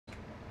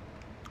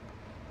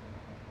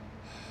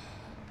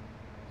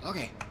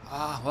Okay,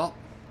 well,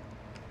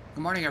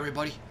 good morning,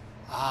 everybody.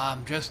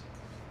 Just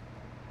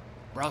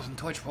browsing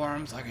Twitch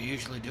forums like I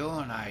usually do,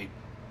 and I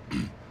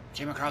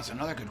came across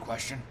another good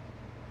question.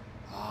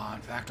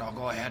 In fact, I'll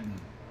go ahead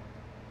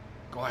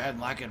and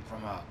like it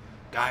from a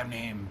guy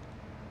named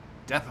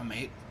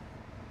Defamate,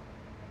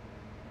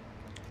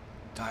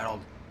 titled,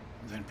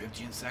 "Within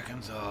 15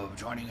 seconds of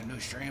joining a new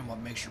stream, what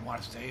makes you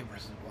want to stay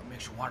versus what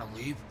makes you want to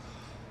leave?"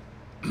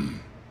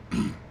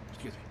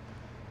 Excuse me.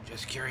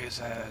 Just curious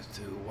as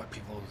to what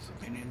people's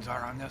opinions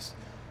are on this.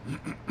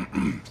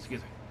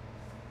 Excuse me.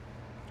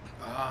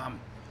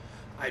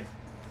 I'd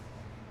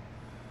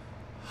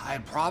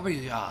I'd probably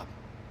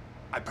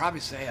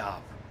say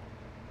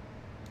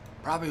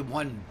probably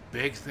one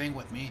big thing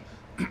with me.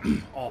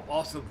 Oh,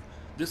 also,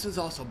 this is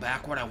also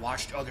back when I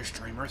watched other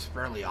streamers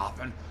fairly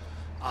often.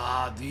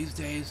 These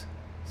days,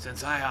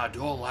 since I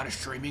do a lot of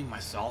streaming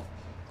myself,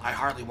 I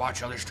hardly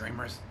watch other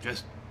streamers.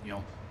 Just,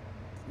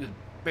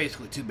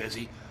 basically too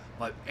busy.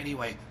 But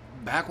anyway,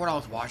 back when I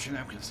was watching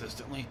them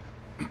consistently,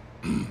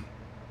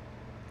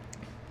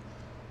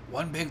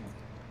 one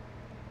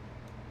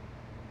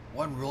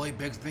really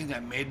big thing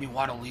that made me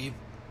want to leave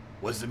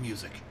was the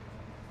music.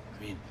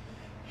 I mean,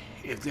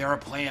 if they were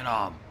playing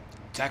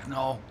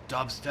techno,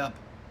 dubstep,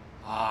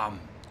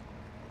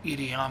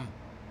 EDM,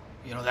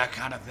 that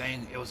kind of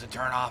thing, it was a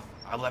turn off.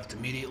 I left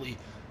immediately.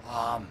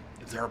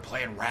 If they were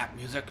playing rap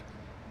music,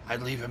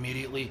 I'd leave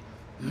immediately.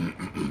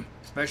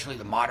 Especially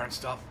the modern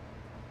stuff.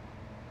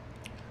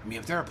 I mean,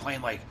 if they were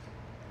playing like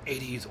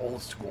 80s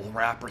old school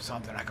rap or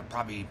something, I could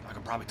probably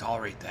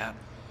tolerate that.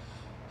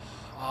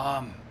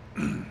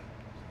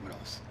 What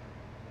else?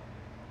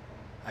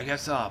 I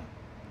guess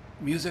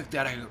music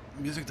that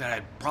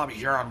I'd probably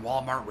hear on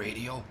Walmart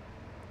radio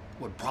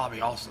would probably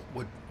also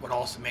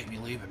make me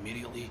leave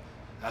immediately.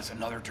 That's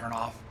another turn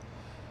off.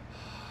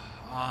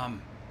 I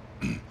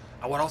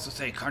would also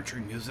say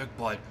country music,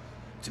 but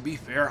to be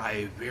fair,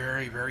 I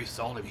very, very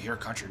seldom hear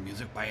country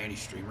music by any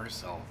streamers,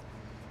 so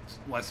it's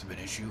less of an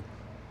issue.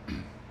 Let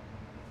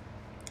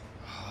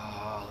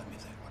me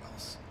think, what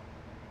else?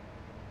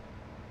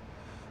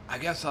 I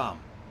guess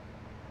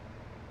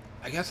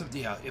if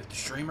the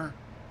streamer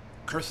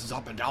curses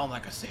up and down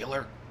like a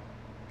sailor,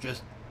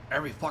 just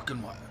every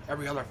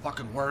other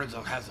fucking word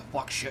has a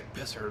fuck, shit,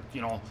 piss, or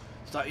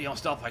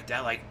stuff like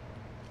that. Like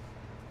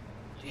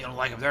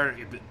like if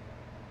it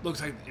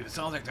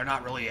sounds like they're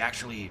not really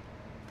actually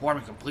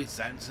forming complete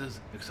sentences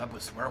except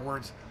with swear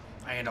words,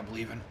 I end up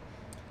leaving.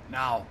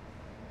 Now,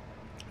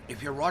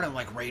 if you're running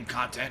like raid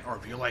content, or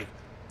if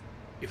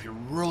you're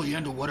really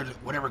into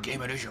whatever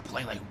game it is you're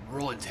playing, like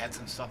real intense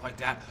and stuff like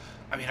that,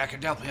 I mean, I can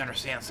definitely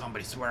understand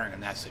somebody swearing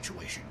in that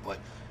situation. But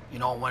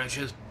when it's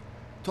just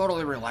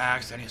totally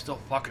relaxed and he's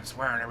still fucking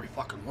swearing every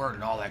fucking word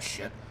and all that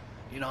shit,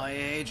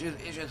 it's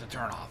just a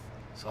turn off.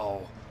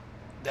 So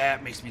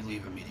that makes me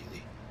leave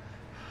immediately.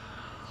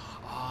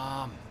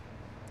 Let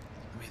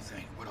me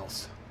think, what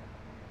else?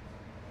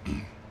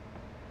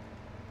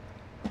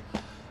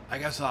 I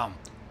guess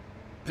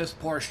piss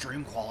poor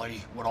stream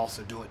quality would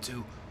also do it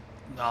too.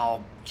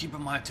 Now, keep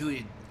in mind too,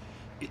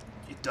 it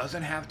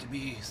doesn't have to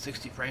be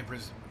 60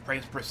 frames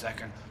per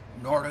second,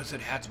 nor does it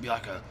have to be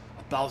like a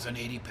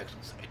 1080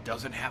 pixels. It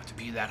doesn't have to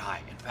be that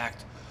high. In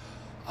fact,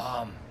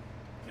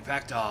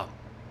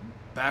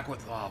 back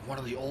with one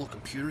of the old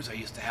computers, I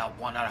used to have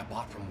one that I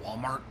bought from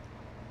Walmart.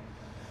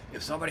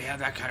 If somebody had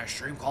that kind of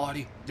stream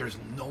quality, there's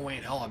no way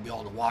in hell I'd be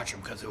able to watch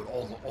them because it would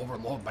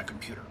overload my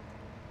computer.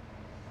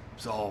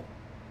 So,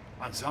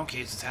 on some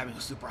cases, having a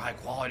super high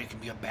quality can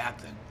be a bad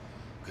thing,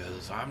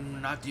 because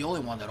I'm not the only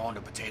one that owned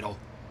a potato.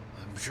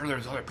 I'm sure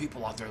there's other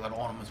people out there that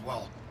own them as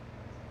well.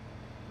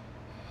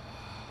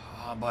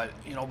 But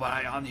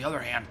on the other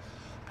hand,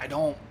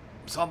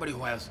 somebody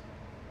who has,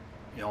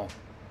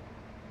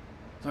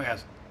 somebody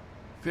has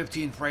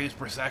 15 frames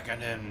per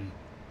second and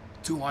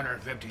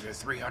 250 to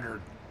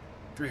 300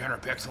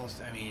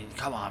 pixels. I mean,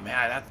 come on,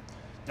 man,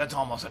 that's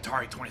almost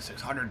Atari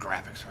 2600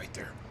 graphics right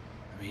there.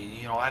 I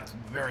mean, that's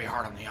very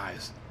hard on the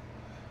eyes.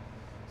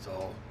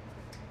 So,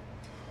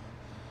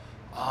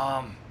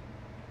 I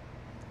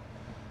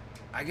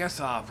guess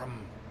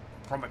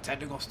from a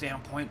technical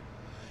standpoint,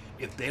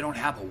 if they don't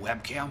have a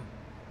webcam,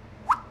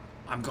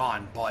 I'm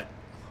gone. But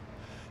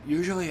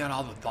usually on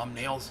all the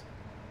thumbnails,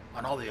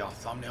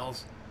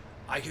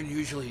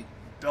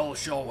 they'll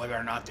show whether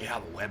or not they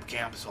have a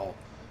webcam. So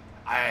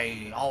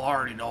I'll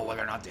already know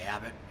whether or not they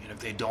have it. And if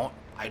they don't,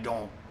 I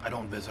don't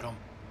visit them.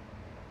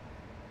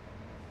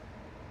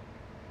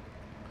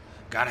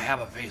 Gotta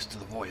have a face to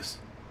the voice.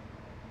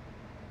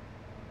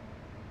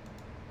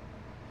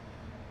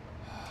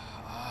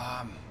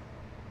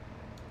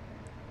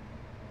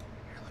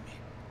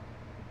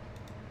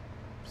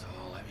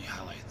 Let me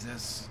highlight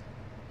this.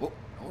 Oh,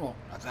 no,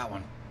 not that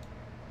one.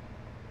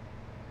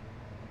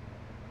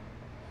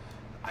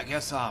 I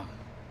guess, oh,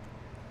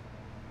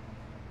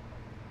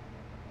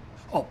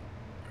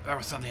 there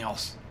was something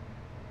else.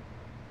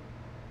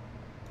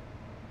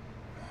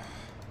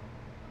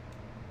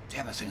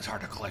 Damn, this thing's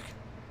hard to click.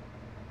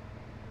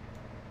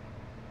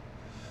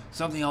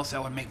 Something else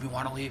that would make me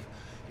want to leave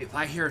if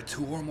I hear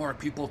 2 or more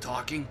people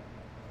talking,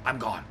 I'm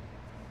gone.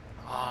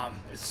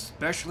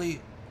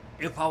 Especially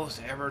if I was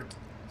to ever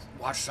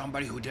watch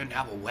somebody who didn't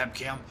have a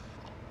webcam,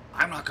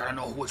 I'm not gonna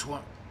know which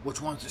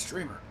one's the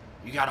streamer.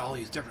 You got all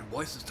these different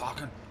voices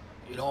talking,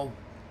 you know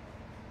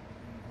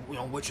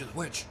which is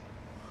which.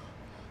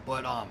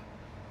 But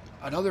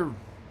another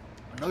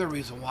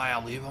reason why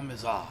I leave them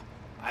is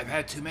I've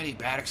had too many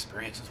bad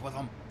experiences with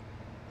them,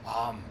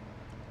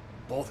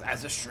 both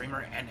as a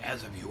streamer and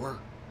as a viewer.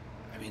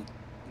 I mean,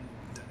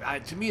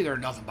 to me they're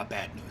nothing but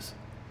bad news.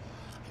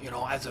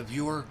 As a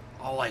viewer,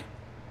 I'll like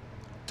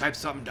type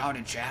something down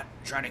in chat,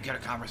 trying to get a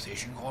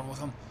conversation going with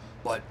them,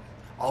 but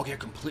I'll get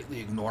completely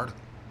ignored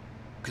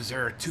because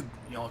they're too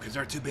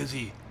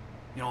busy,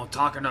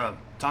 talking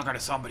to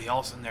somebody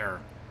else in their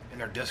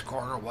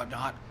Discord or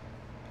whatnot,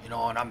 and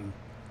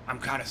I'm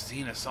kind of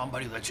seen as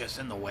somebody that's just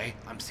in the way.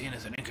 I'm seen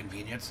as an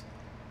inconvenience.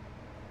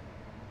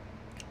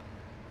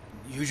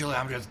 Usually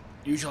I'm just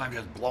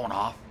blown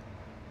off.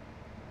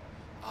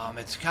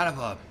 It's kind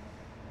of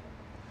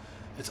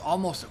it's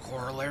almost a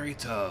corollary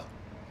to,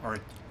 or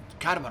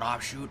kind of an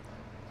offshoot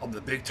of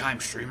the big time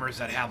streamers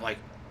that have like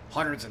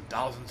hundreds and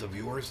thousands of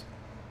viewers.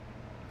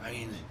 I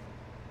mean,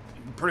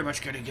 you're pretty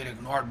much gonna get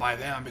ignored by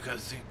them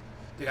because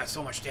they got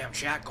so much damn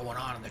chat going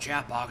on in the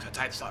chat box. I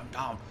type something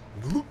down,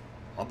 whoop,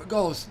 up it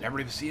goes, never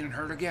even seen and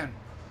heard again.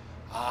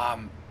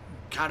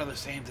 Kind of the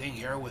same thing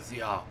here with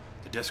the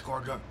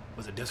Discord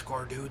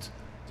dudes.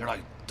 They're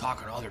like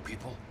talking to other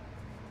people.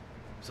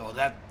 So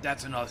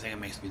that's another thing that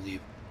makes me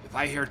leave. If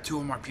I hear 2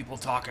 or more people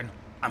talking,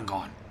 I'm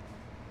gone.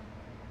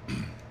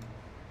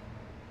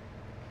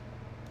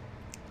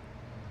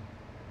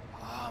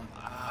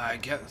 I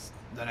guess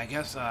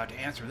to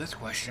answer this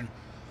question,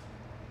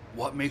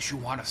 what makes you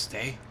want to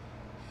stay?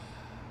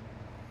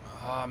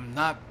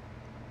 Not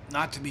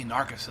to be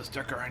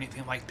narcissistic or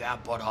anything like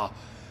that, but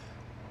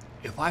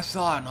if I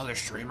saw another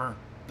streamer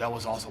that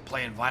was also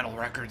playing vinyl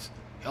records,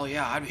 hell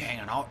yeah, I'd be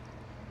hanging out.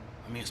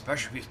 I mean,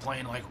 especially if he's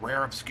playing like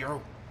rare,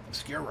 obscure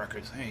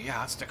records. Hey,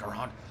 yeah, I'd stick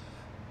around.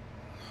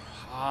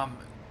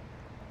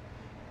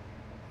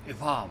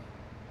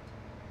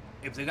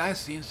 If the guy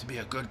seems to be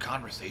a good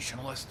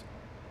conversationalist,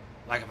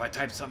 like if I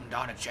type something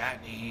down in chat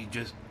and he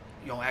just,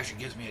 actually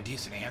gives me a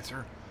decent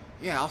answer,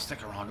 yeah, I'll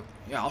stick around.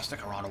 Yeah, I'll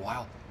stick around a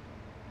while.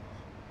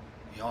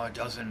 It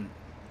doesn't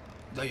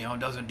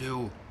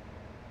do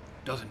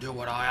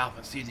what I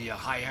often see the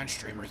high-end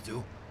streamers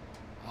do,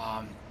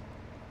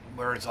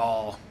 where it's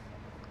all,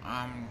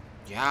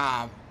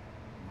 yeah,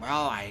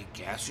 well, I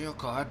guess you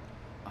could.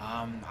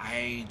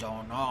 I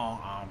don't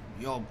know.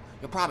 You'll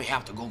probably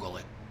have to Google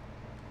it.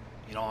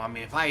 I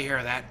mean, if I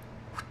hear that,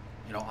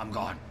 I'm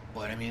gone.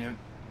 But I mean,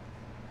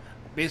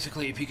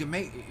 basically, if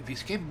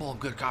he's capable of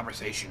good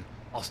conversation,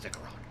 I'll stick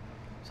around.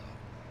 So,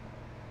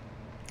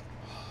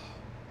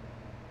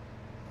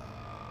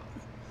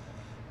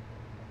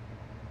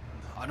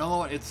 I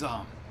know it's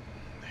I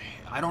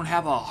don't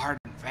have a hard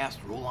and fast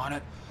rule on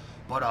it,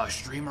 but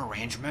stream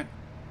arrangement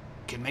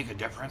can make a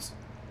difference.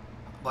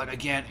 But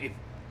again,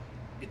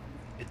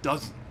 it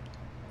does.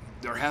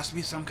 There has to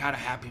be some kind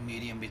of happy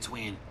medium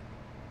between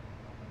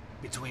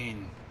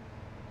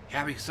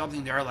having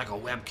something there like a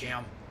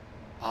webcam,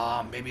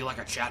 maybe like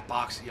a chat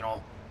box.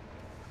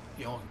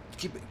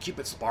 Keep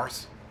it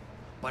sparse,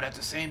 but at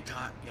the same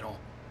time,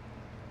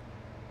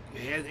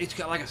 it's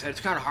got, like I said, it's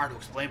kind of hard to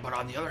explain. But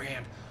on the other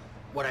hand,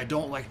 what I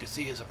don't like to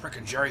see is a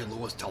frickin' Jerry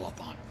Lewis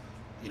telethon,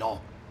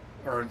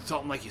 or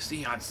something like you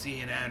see on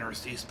CNN or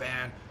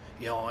C-SPAN,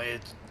 or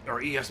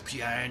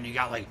ESPN. You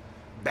got like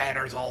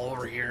banners all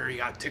over here. You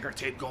got ticker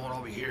tape going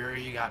over here.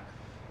 You got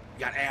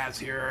ads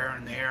here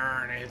and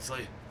there, and it's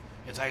like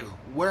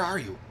where are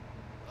you?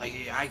 Like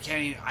I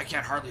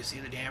can't hardly see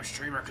the damn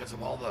streamer because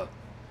of all the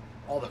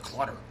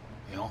clutter,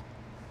 But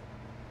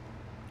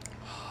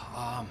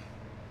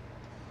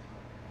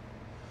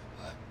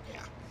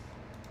yeah.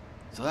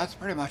 So that's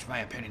pretty much my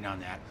opinion on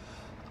that.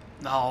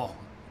 Now,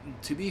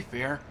 to be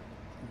fair,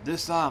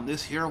 this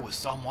here was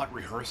somewhat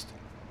rehearsed.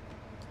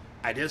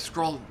 I did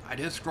scroll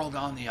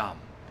down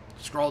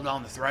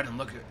the thread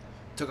and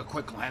took a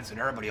quick glance at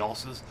everybody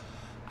else's.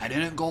 I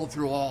didn't go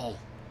through all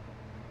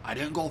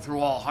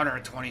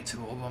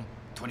 122 of them,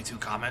 22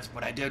 comments,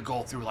 but I did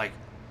go through I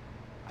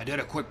did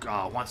a quick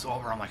once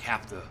over on like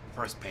half the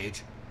first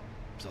page.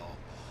 So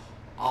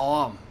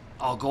I'll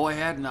go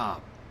ahead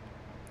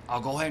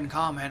and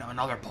comment on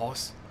other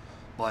posts,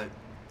 but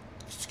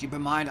just keep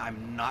in mind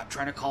I'm not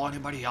trying to call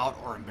anybody out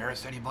or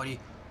embarrass anybody.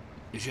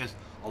 It's just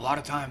a lot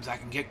of times I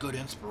can get good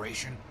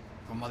inspiration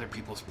from other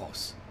people's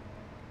posts.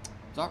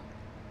 So,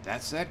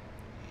 that said,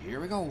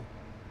 here we go.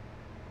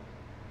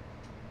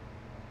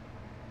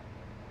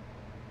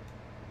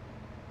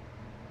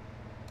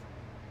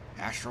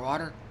 Astro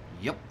Water?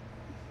 Yep.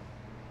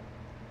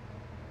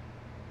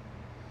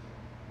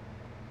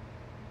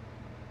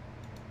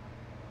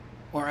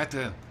 Or at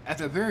the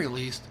very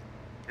least,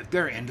 if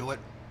they're into it,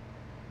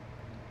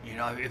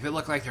 if it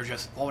looked like they're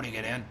just phoning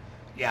it in,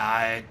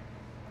 yeah,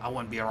 I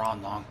wouldn't be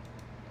around long.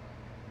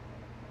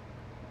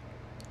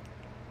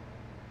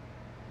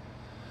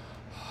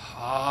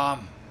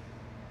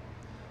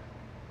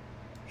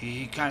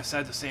 he kind of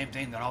said the same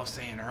thing that I was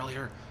saying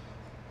earlier.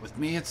 With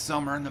me, it's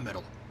somewhere in the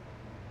middle.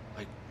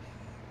 Like,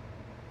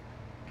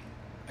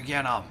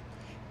 again,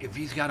 if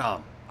he's got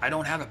I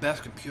don't have the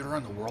best computer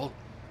in the world.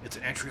 It's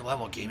an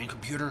entry-level gaming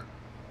computer.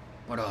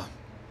 But,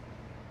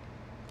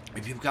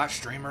 if you've got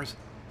streamers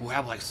who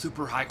have, like,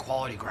 super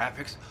high-quality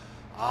graphics,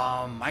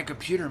 my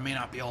computer may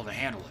not be able to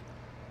handle it.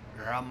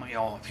 There are, you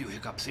know, a few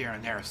hiccups here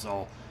and there,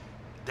 so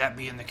that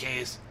being the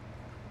case,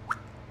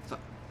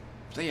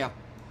 so yeah.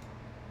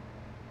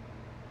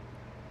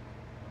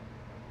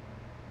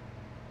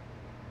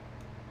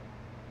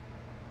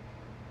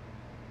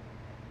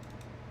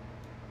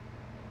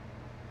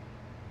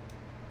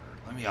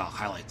 Let me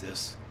highlight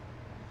this.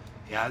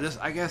 Yeah, this,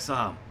 I guess,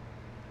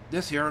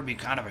 this here would be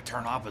kind of a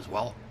turn off as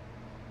well.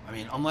 I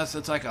mean, unless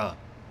it's like a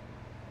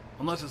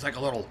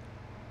little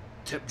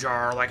tip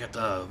jar, like at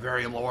the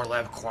very lower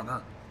left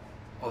corner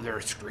of their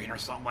screen or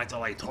something like that,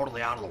 like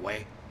totally out of the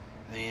way.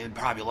 I mean, it'd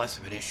probably be less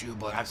of an issue,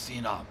 but I've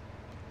seen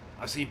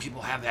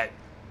people have that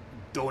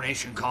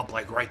donation cup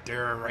like right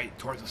there, right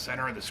towards the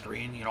center of the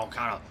screen, you know,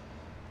 kind of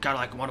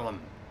like one of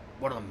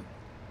them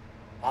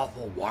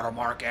awful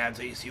watermark ads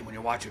that you see when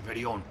you watch a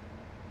video, and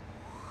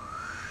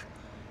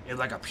it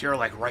like appear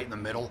like right in the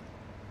middle.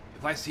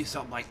 If I see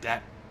something like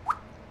that,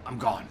 I'm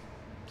gone.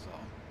 So,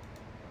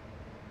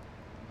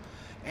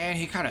 and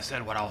he kind of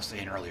said what I was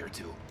saying earlier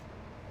too.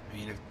 I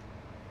mean,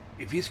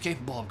 if he's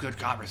capable of good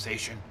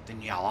conversation,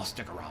 then yeah, I'll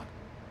stick around.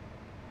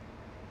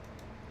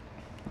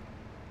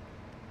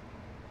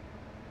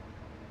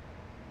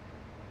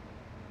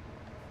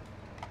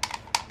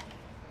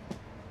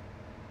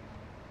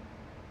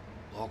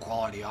 Low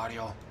quality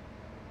audio.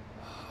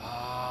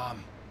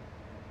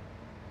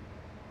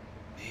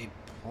 He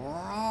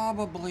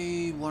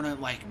probably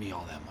wouldn't like me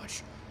all that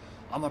much.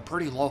 I'm a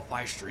pretty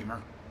lo-fi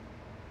streamer.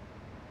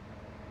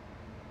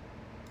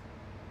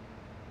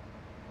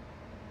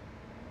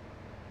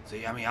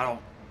 See, I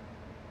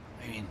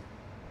mean,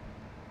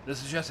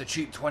 this is just a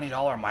cheap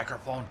 $20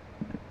 microphone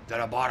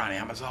that I bought on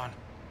Amazon.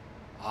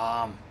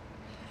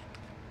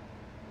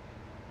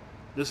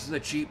 This is a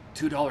cheap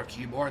 $2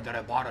 keyboard that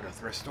I bought at a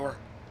thrift store.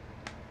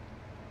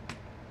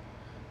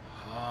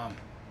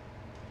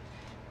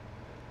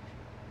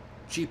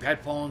 Cheap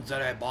headphones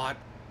that I bought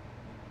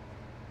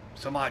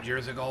some odd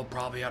years ago,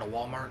 probably at a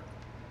Walmart.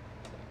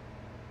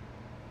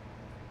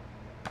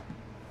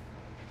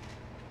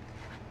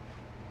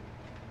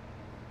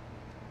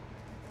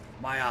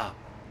 My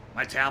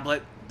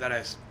tablet that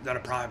I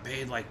probably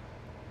paid like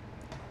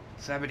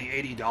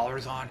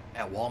 $70-80 on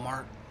at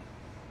Walmart.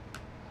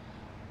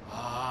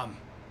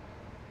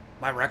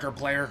 My record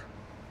player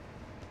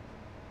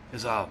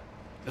is a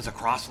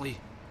Crossley.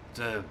 It's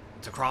a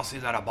Crossley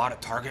that I bought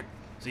at Target.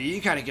 So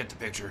you kind of get the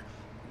picture.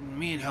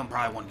 Me and him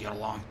probably wouldn't get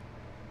along.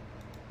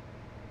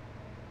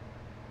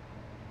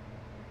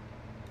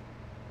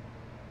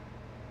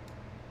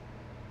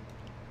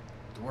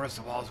 The worst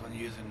of all is when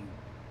using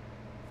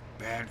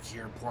bad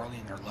gear poorly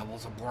and their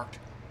levels are borked.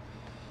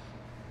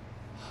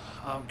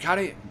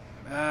 Kind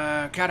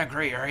of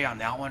gray area on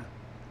that one.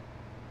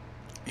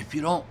 If you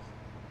don't,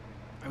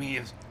 I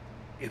mean,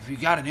 if you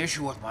got an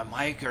issue with my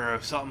mic, or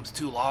if something's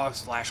too loud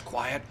 /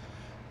 quiet,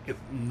 if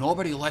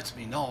nobody lets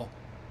me know,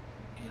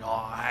 you know,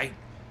 I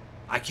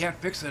can't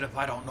fix it if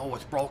I don't know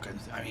what's broken.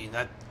 I mean,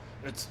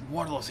 it's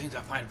one of those things I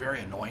find very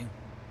annoying.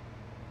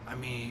 I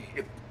mean,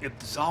 if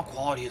the sound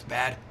quality is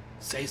bad,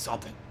 say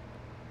something.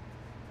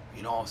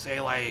 You know,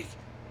 say like,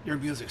 your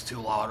music's too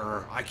loud,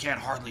 or I can't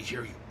hardly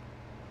hear you.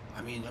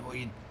 I mean,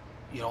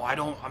 you know,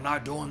 I'm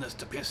not doing this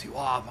to piss you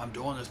off. I'm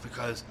doing this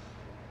because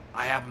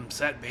I have them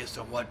set based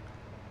on what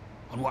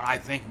I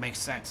think makes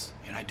sense.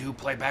 And I do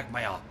play back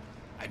my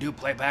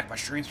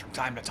streams from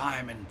time to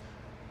time, and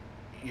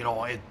you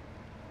know,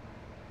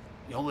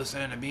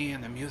 listening to me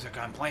and the music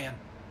I'm playing,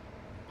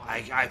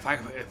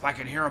 if I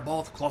can hear them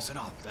both, close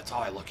enough. That's how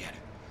I look at it.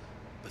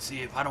 But see,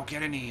 if I don't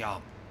get any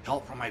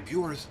help from my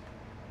viewers,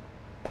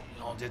 if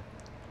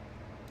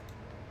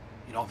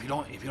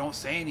you don't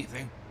say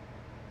anything,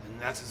 then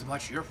that's as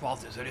much your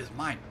fault as it is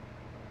mine.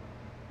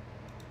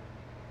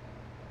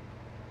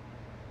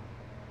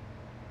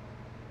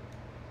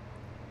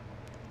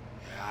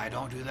 Yeah, I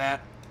don't do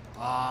that.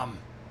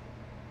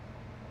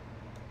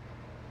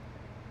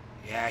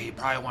 Yeah, he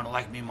probably wouldn't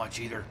like me much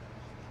either.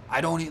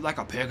 I don't eat like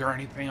a pig or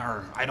anything,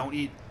 or I don't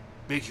eat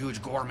big,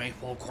 huge, gourmet,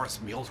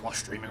 full-course meals while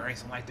streaming or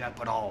anything like that.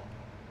 But I'll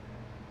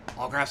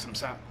grab some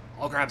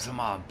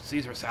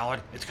Caesar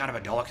salad. It's kind of a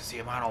delicacy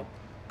of mine. I'll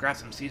grab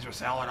some Caesar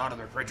salad out of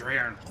the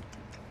refrigerator,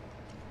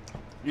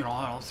 and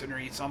I'll sit there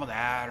and eat some of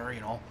that, or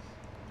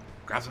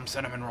grab some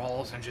cinnamon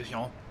rolls and just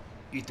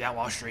eat that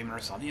while streaming or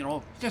something.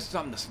 Just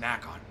something to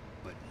snack on,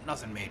 but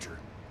nothing major.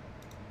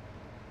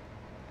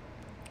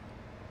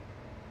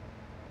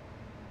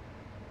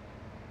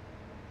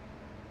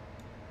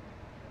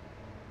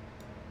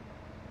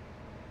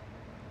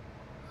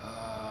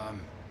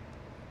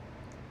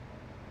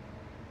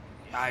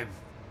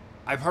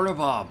 I've heard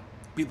of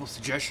people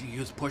suggesting you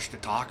use push to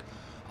talk.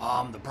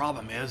 The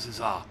problem is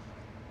I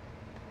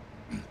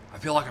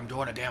feel like I'm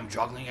doing a damn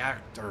juggling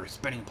act or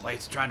spinning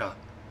plates trying to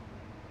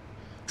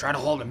trying to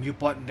hold the mute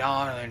button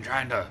down and then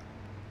trying to,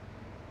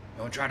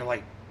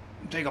 like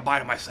take a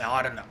bite of my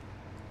salad and,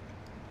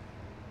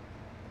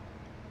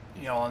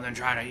 and then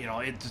trying to,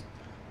 it's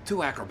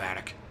too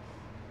acrobatic.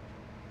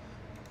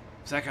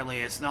 Secondly,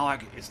 it's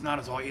not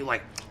as though you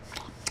like.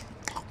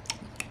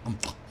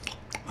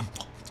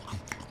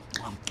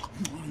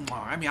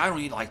 I mean, I don't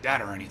eat like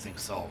that or anything,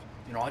 so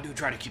I do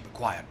try to keep it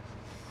quiet.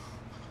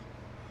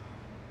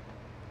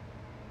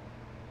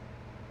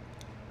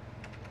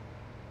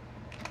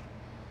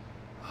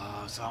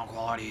 Sound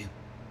quality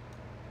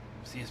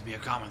seems to be a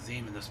common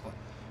theme in this.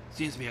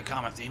 Seems to be a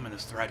common theme in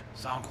this thread.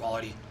 Sound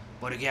quality,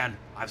 but again,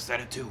 I've said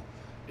it too.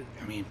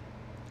 I mean,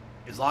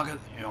 as long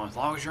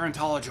as you're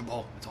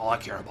intelligible, it's all I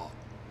care about.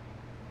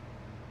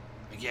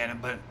 Again,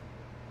 but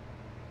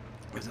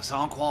if the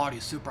sound quality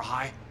is super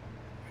high,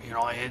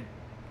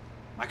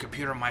 my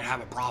computer might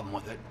have a problem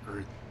with it,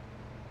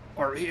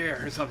 or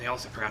here's something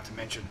else I forgot to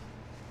mention.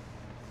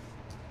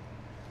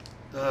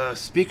 The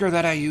speaker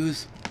that I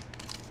use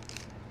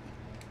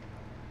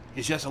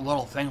is just a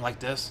little thing like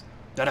this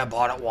that I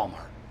bought at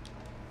Walmart.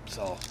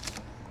 So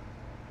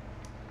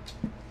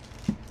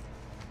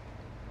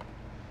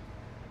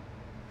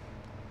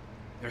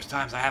there's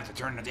times I have to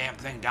turn the damn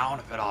thing down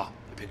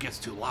if it gets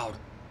too loud.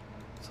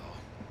 So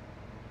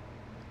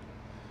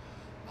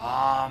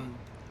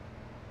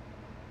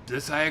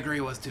this I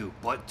agree with too.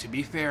 But to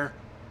be fair,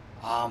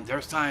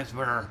 there's times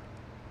where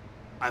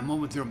I'm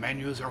moving through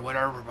menus or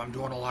whatever. If I'm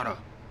doing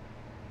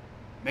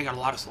making a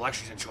lot of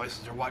selections and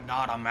choices or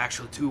whatnot, I'm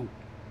actually too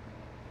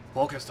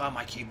focused on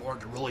my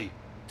keyboard to really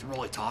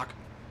talk.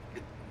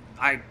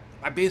 I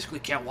basically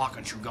can't walk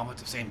and chew gum at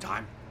the same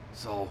time.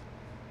 So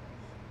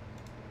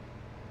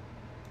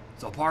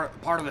part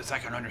of this I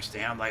can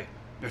understand. Like,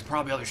 there's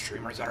probably other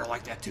streamers that are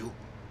like that too.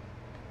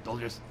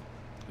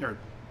 They're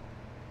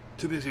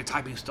too busy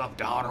typing stuff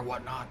down or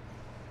whatnot.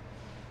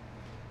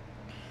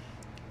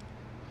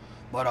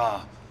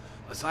 But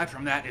aside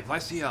from that, if I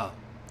see a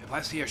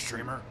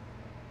streamer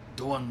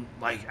doing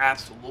like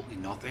absolutely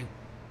nothing,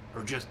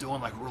 or just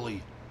doing like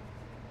really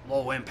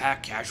low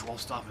impact casual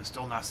stuff and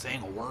still not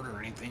saying a word or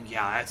anything,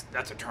 yeah,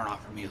 that's a turn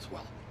off for me as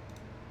well.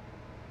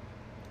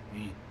 I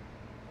mean,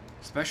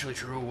 especially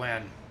true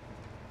when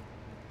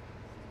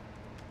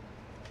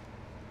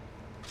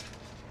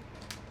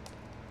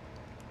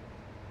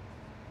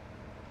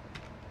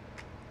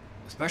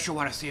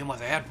I see them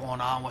with a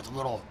headphone on with a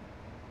little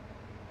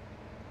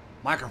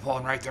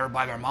microphone right there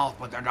by their mouth,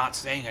 but they're not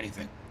saying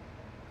anything.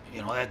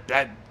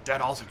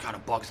 That also kind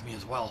of bugs me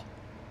as well.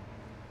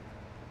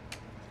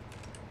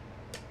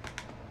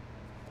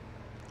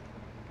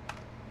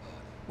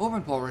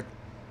 Moving forward.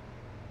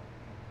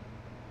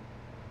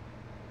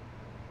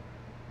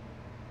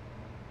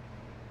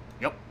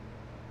 Yep.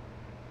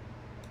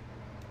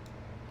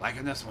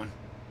 Liking this one.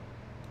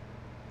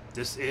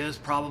 This is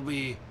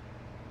probably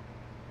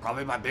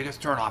my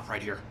biggest turnoff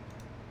right here.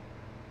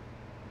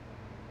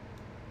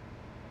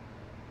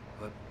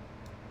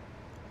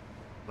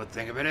 But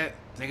think of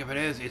it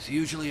as it's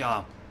usually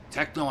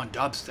techno and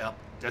dubstep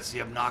that's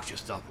the obnoxious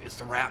stuff. It's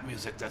the rap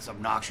music that's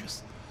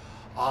obnoxious.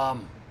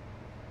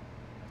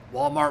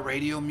 Walmart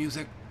radio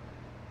music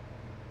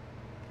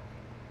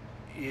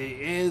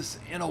is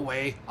in a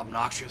way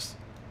obnoxious.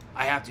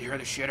 I have to hear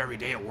the shit every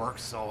day at work,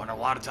 and a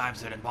lot of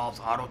times it involves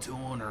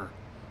auto-tune or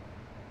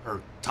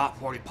top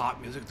 40 pop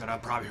music that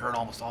I've probably heard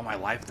almost all my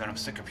life that I'm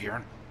sick of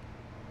hearing.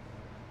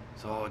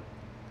 So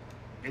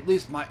at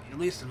least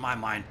in my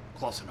mind,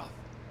 close enough.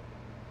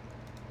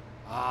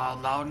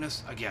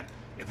 Loudness, again,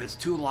 if it's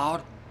too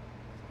loud,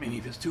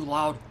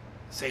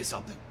 say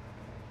something.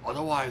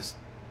 Otherwise,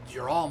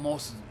 you're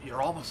almost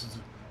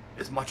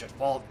as much at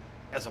fault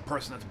as a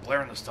person that's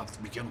blaring the stuff to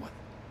begin with.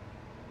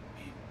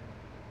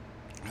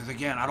 Because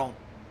again,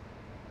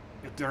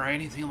 if they're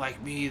anything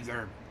like me,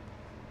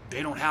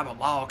 they don't have it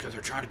loud because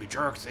they're trying to be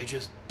jerks. They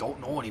just don't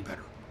know any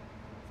better.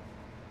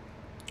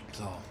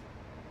 So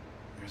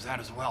there's that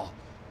as well.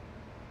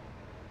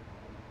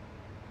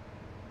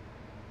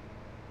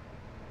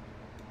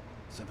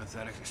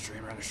 Sympathetic to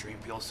streamer and the stream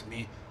feels to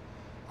me.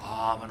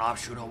 An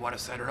offshoot of what I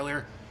said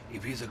earlier.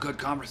 If he's a good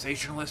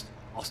conversationalist,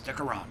 I'll stick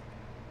around.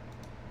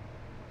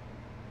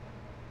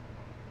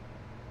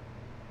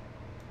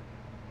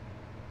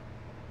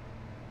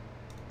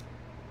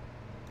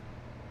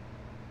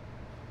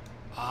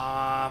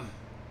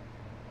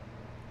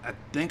 I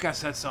think I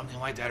said something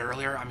like that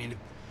earlier. I mean,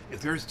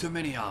 if there's too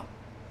many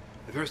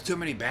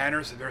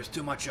banners, if there's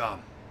too much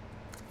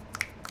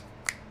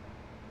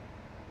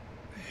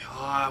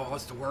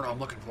what's the word I'm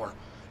looking for?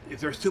 If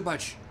there's too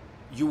much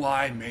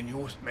UI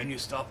menu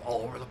stuff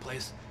all over the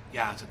place,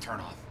 yeah, it's a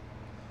turnoff.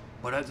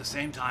 But at the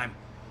same time,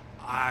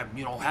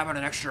 having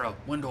an extra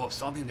window of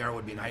something there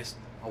would be nice.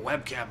 A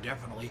webcam,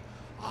 definitely.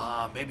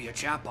 Maybe a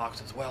chat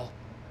box as well.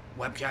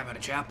 Webcam and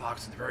a chat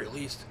box at the very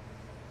least.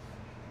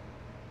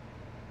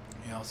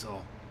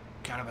 So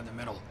kind of in the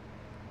middle.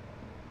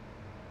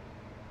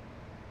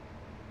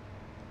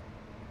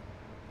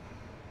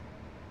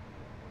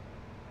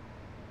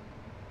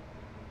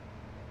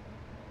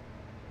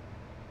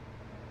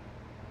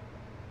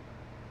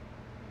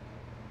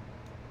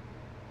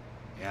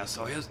 Yeah,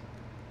 so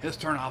his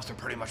turn-offs are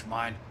pretty much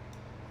mine.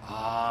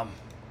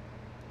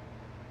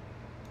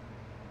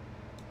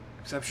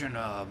 Exception,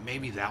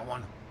 maybe that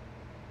one.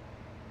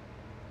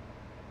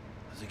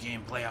 Does the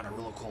game play on a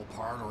real cool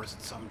part, or is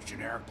it some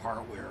generic part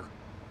where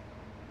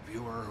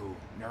viewer who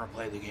never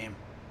played the game?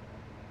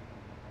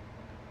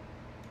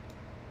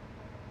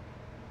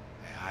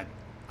 Yeah,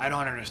 I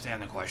don't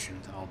understand the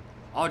question.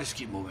 I'll just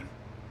keep moving.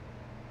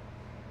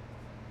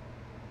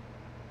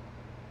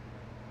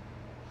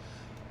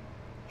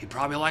 He'd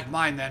probably like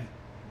mine then.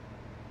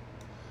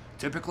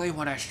 Typically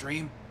when I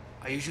stream,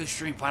 I usually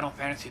stream Final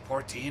Fantasy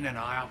XIV and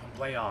I often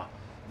play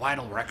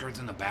vinyl records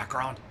in the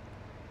background.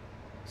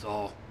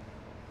 So,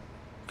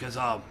 because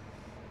on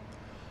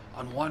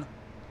one,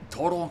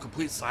 total and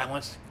complete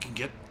silence can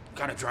get,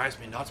 kind of drives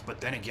me nuts,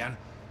 but then again,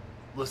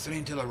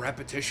 listening to the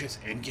repetitious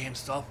in-game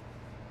stuff,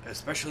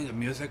 especially the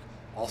music,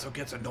 also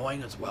gets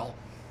annoying as well.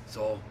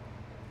 So,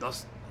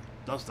 does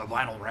the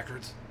vinyl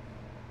records.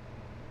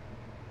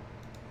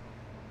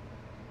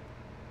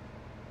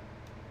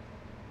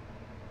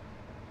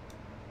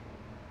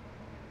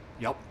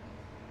 Yep.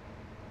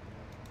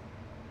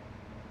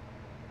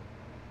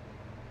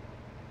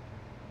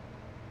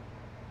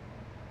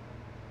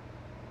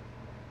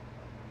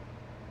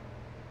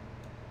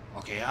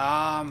 Okay,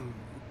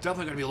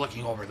 definitely gonna be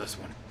looking over this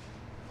one.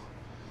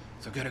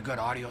 So get a good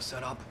audio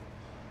setup.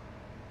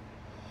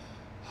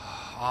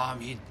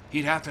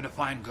 He'd have to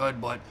define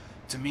good, but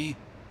to me,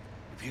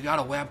 if you got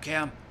a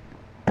webcam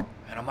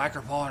and a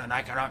microphone and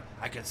I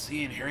can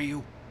see and hear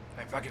you,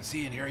 if I can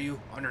see and hear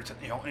you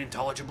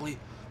intelligibly,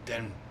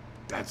 then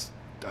that's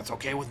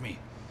okay with me.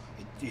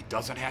 It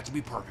doesn't have to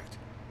be perfect.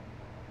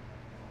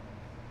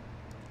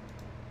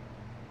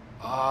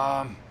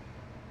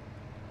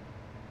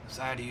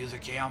 Decided to use a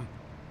cam.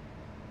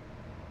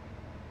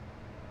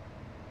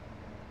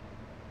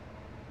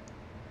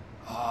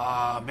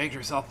 Make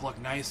yourself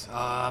look nice. You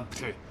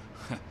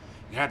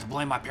have to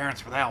blame my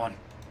parents for that one.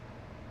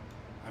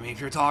 I mean,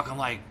 if you're talking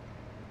like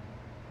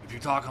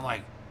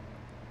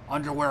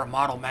underwear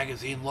model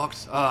magazine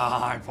looks,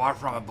 I'm far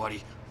from it,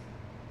 buddy.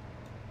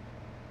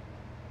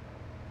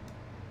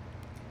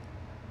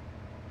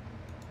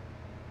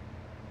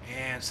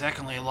 And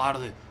secondly, a lot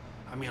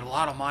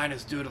of mine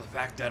is due to the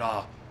fact that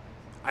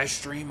I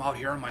stream out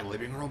here in my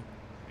living room,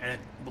 and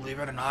believe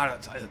it or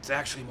not, it's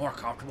actually more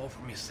comfortable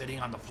for me sitting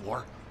on the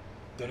floor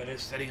than it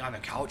is sitting on the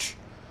couch.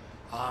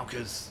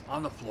 Because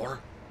on the floor,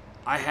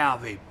 I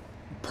have a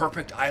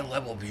perfect eye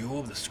level view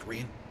of the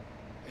screen.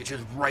 It's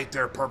just right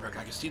there, perfect.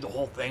 I can see the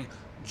whole thing,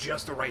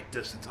 just the right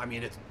distance. I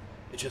mean, it's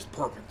just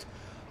perfect.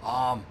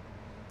 The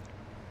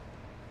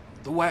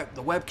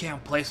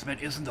webcam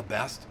placement isn't the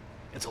best.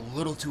 It's a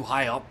little too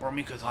high up for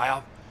me because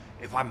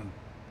if I'm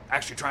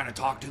actually trying to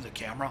talk to the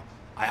camera,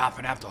 I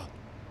often have to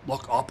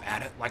look up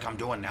at it like I'm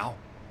doing now.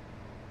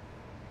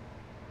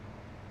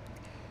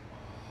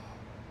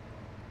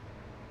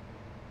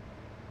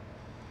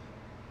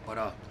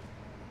 But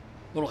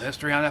little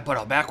history on that.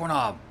 But back when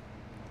I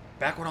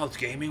was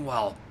gaming,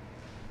 while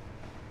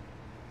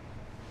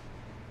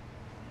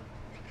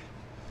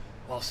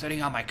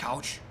sitting on my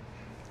couch,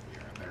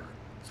 here, I better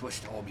switch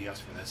to OBS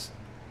for this.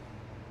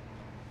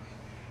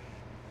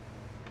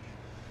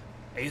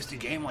 I used to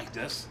game like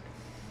this.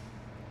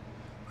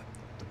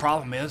 The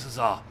problem is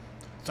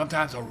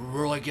sometimes I'll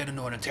really get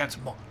into an intense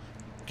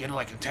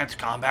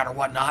combat or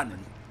whatnot,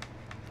 and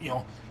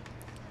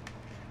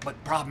but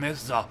the problem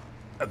is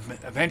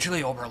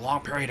eventually over a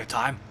long period of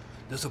time,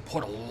 this will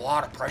put a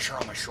lot of pressure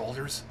on my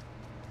shoulders,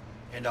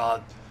 and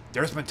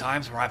there's been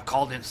times where I've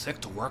called in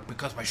sick to work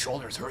because my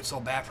shoulders hurt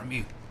so bad from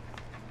me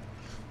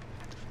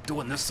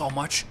doing this so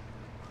much.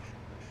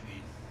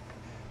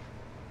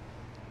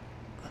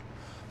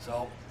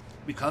 So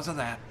because of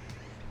that,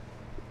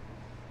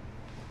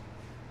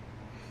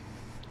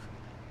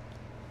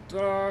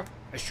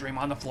 I stream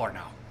on the floor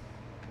now.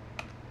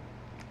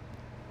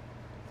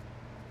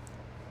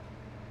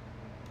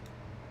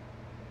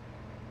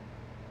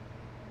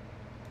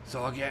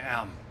 So again,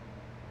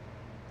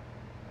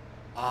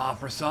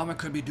 for some it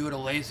could be due to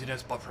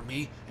laziness, but for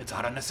me, it's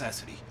out of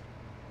necessity.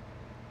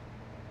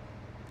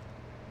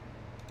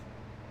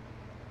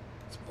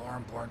 It's more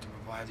important to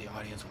provide the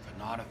audience with a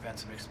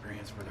non-offensive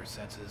experience for their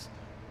senses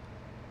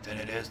than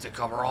it is to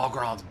cover all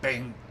grounds.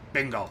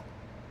 Bingo.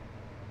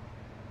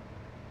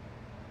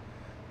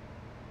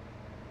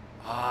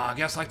 I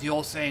guess like the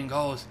old saying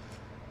goes,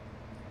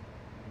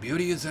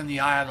 beauty is in the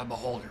eye of the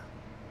beholder.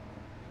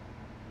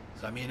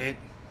 So I mean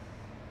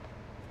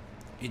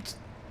it's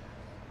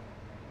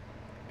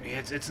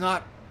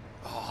not,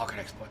 how can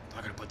I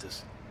put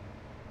this?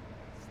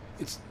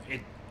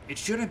 It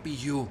shouldn't be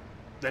you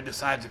that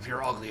decides if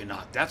you're ugly or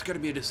not. That's going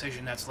to be a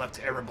decision that's left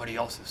to everybody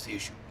else to see you.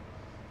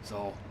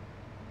 So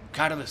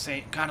kind of the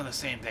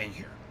same thing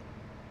here.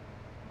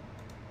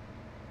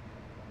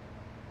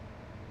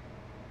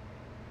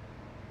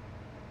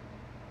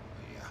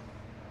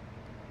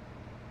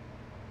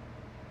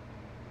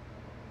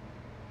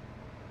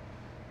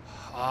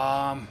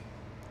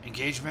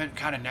 Engagement,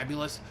 kind of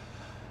nebulous.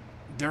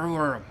 There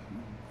were,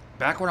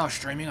 back when I was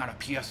streaming on a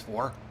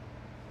PS4,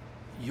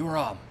 you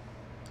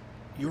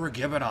were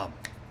given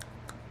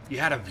you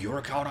had a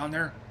viewer count on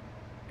there,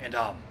 and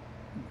the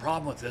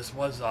problem with this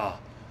was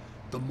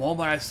the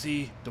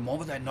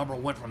moment that number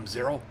went from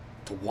 0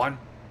 to 1,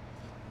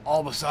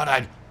 all of a sudden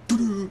I'd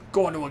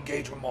go into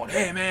engagement mode.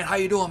 Hey man, how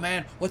you doing,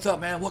 man? What's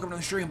up, man? Welcome to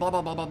the stream. Blah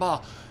blah blah blah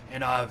blah.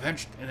 And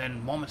eventually, and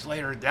then moments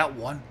later, that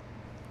 1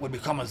 would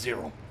become a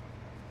 0.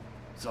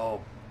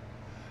 So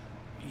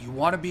you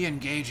want to be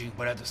engaging,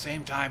 but at the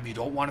same time, you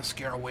don't want to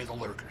scare away the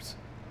lurkers.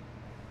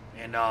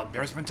 And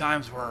there's been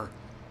times where,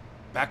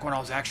 back when I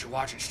was actually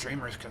watching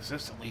streamers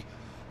consistently,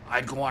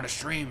 I'd go on a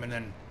stream and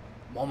then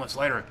moments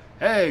later,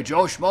 hey,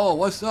 Joe Schmoe,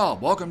 what's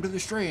up? Welcome to the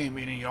stream.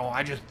 And, you know,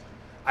 I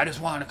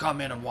just wanted to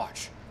come in and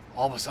watch.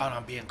 All of a sudden,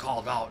 I'm being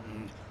called out,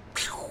 and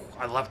phew,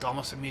 I left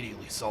almost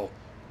immediately. So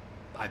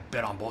I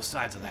bet on both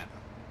sides of that.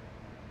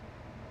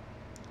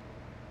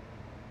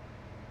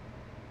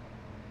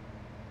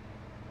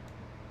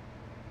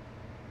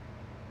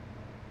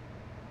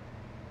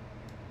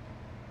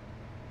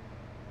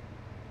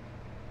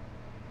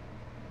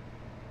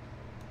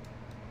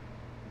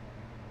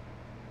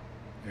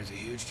 There's a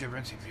huge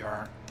difference if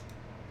you're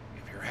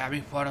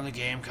having fun in the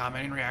game,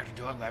 commenting, reacting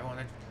to it, everyone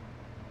in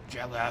the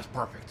chat, that's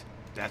perfect.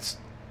 That's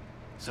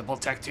simple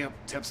tech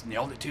tips,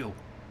 nailed it too.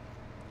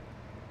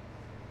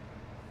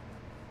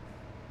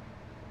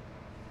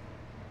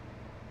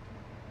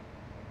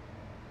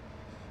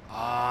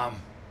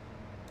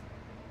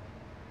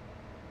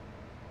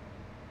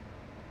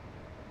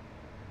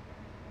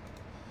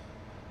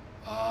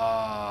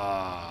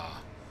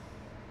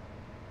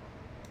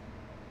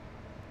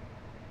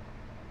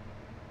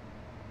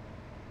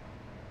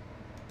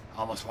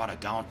 Almost want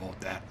to downvote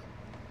that.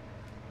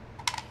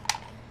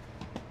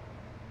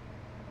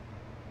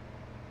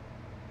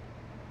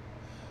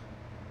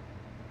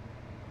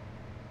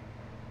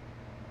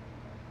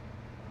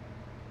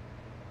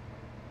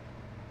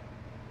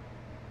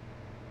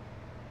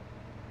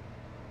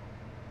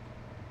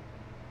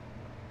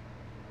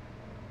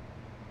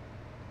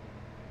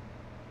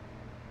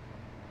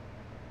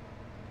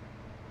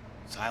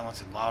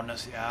 Silence and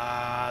loudness.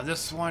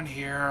 This one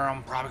here,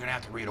 I'm probably gonna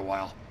have to read a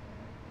while.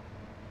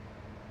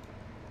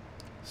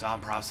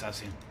 Sound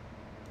processing.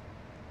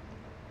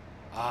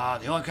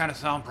 The only kind of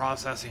sound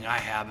processing I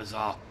have is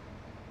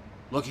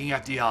looking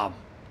at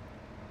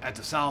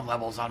the sound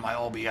levels on my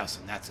OBS,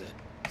 and that's it.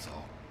 So.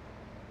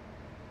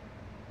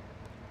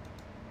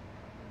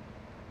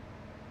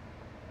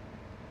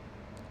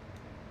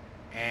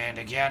 And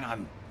again,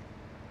 I'm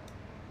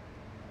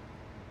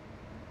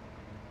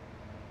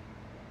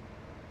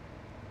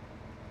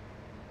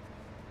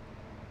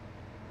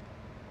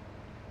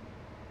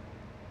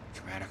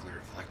dramatically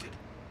reflected.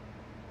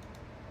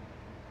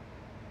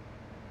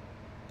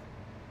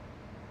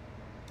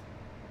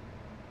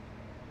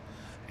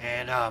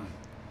 And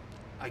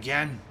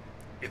again,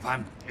 if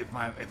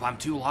I'm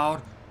too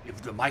loud,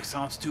 if the mic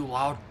sounds too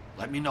loud,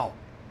 let me know.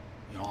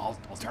 You know,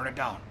 I'll turn it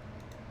down.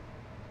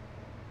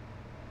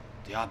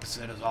 The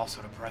opposite is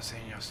also depressing.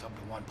 You know, sub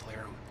to one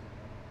player.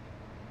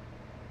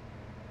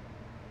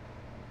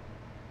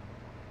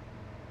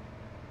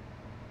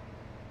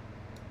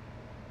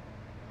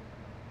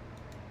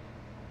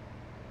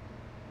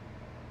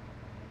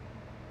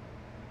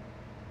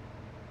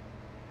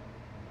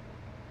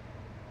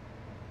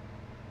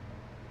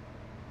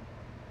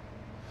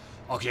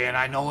 Okay, and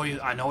I know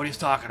what he's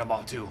talking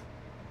about too.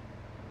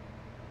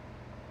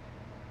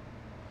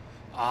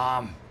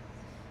 Up,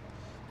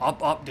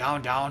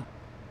 down, down.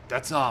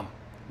 That's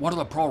one of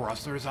the pro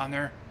wrestlers on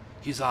there.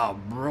 He's a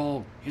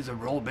real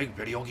big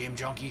video game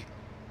junkie.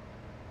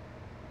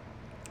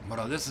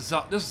 But this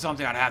is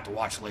something I'd have to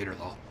watch later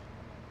though.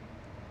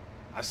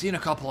 I've seen a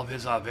couple of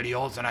his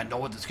videos and I know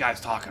what this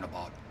guy's talking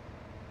about.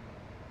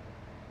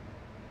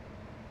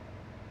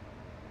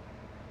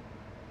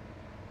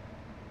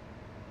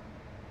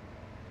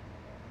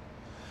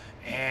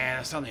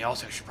 And something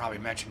else I should probably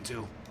mention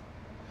too.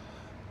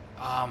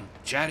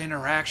 Chat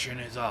interaction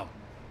is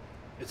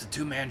it's a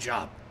two-man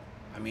job.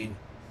 I mean,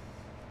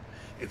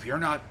 if you're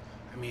not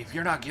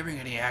giving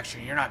any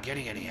action, you're not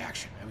getting any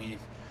action. I mean,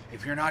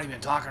 if you're not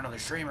even talking to the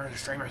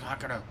streamer's not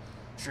gonna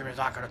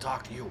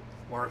talk to you.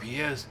 Or if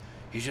he is,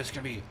 he's just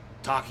gonna be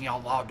talking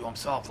out loud to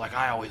himself like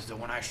I always do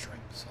when I stream.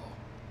 So,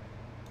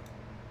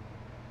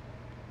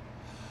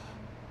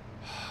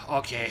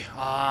 okay,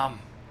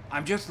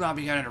 I'm just now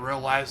beginning to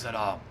realize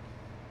that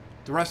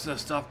the rest of the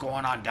stuff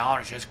going on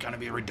down is just gonna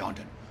be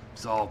redundant.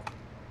 So,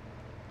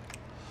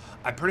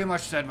 I pretty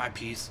much said my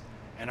piece,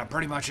 and I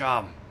pretty much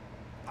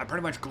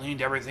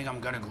gleaned everything I'm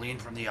gonna glean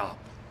from the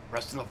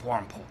rest of the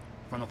forum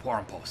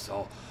post.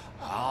 So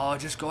I'll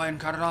just go ahead and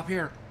cut it off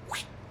here.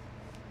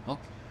 Well,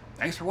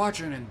 thanks for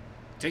watching and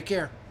take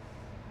care.